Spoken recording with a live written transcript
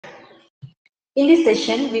In this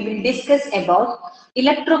session, we will discuss about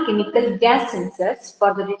electrochemical gas sensors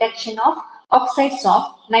for the detection of oxides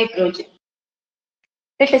of nitrogen.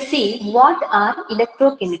 Let us see what are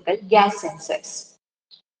electrochemical gas sensors.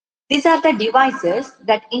 These are the devices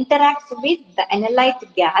that interact with the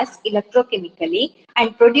analyte gas electrochemically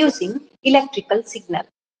and producing electrical signal,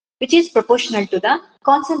 which is proportional to the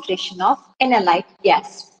concentration of analyte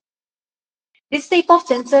gas. This type of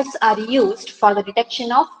sensors are used for the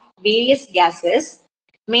detection of various gases,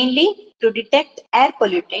 mainly to detect air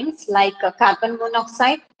pollutants like carbon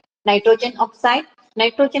monoxide, nitrogen oxide,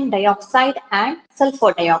 nitrogen dioxide, and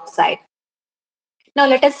sulfur dioxide. Now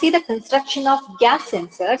let us see the construction of gas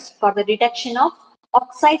sensors for the detection of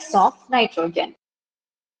oxides of nitrogen.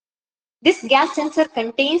 This gas sensor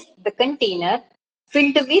contains the container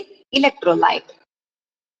filled with electrolyte.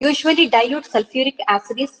 Usually dilute sulfuric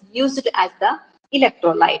acid is used as the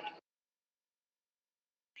electrolyte.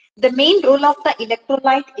 The main role of the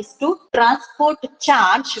electrolyte is to transport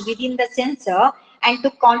charge within the sensor and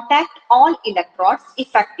to contact all electrodes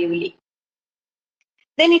effectively.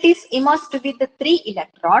 Then it is immersed with the three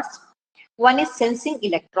electrodes. One is sensing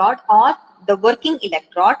electrode or the working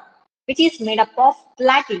electrode, which is made up of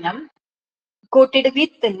platinum coated with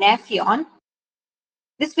the naphthalene.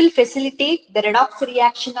 This will facilitate the redox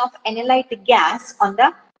reaction of analyte gas on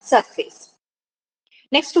the surface.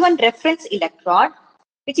 Next one, reference electrode,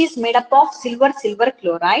 which is made up of silver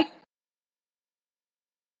chloride.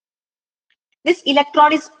 This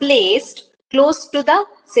electrode is placed close to the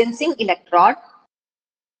sensing electrode.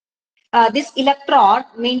 This electrode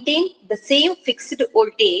maintains the same fixed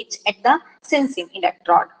voltage at the sensing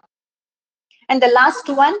electrode. And the last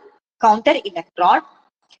one, counter electrode,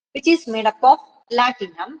 which is made up of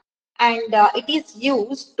platinum, and it is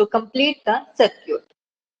used to complete the circuit.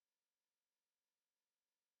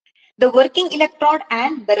 The working electrode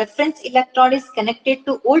and the reference electrode is connected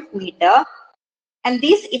to voltmeter, and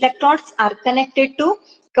these electrodes are connected to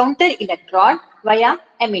counter electrode via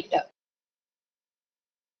emitter.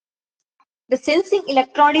 The sensing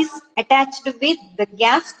electrode is attached with the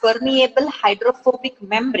gas permeable hydrophobic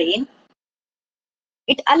membrane.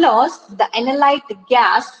 It allows the analyte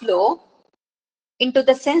gas flow into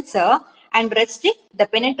the sensor and restrict the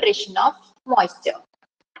penetration of moisture.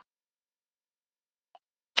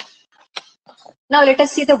 Now let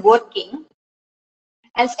us see the working.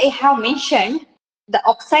 As I have mentioned, the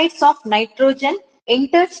oxides of nitrogen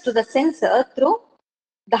enters to the sensor through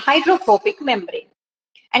the hydrophobic membrane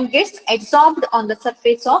and gets adsorbed on the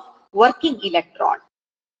surface of working electrode.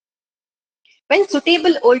 When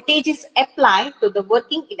suitable voltage is applied to the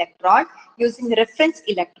working electrode using reference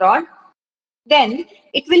electrode, then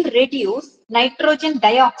it will reduce nitrogen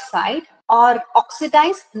dioxide or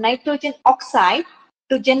oxidize nitrogen oxide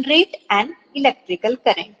to generate an electrical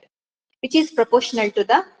current, which is proportional to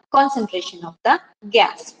the concentration of the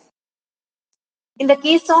gas. In the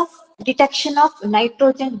case of detection of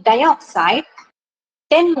nitrogen dioxide,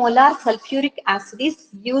 10 molar sulfuric acid is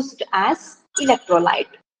used as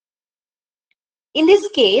electrolyte. In this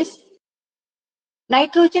case,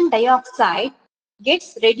 nitrogen dioxide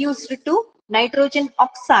gets reduced to nitrogen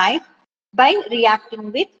oxide by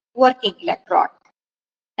reacting with working electrode.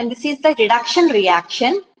 And this is the reduction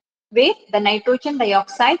reaction where the nitrogen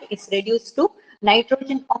dioxide is reduced to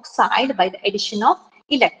nitrogen oxide by the addition of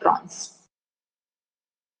electrons.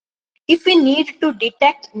 If we need to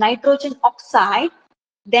detect nitrogen oxide,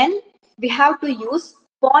 then we have to use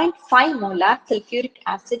 0.5 molar sulfuric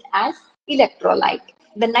acid as electrolyte.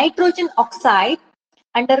 The nitrogen oxide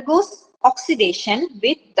undergoes oxidation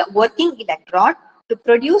with the working electrode to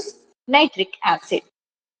produce nitric acid.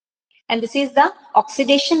 And this is the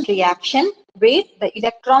oxidation reaction where the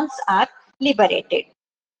electrons are liberated.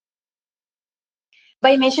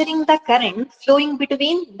 By measuring the current flowing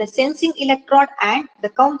between the sensing electrode and the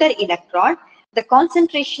counter electrode, the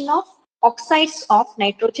concentration of oxides of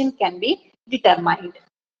nitrogen can be determined.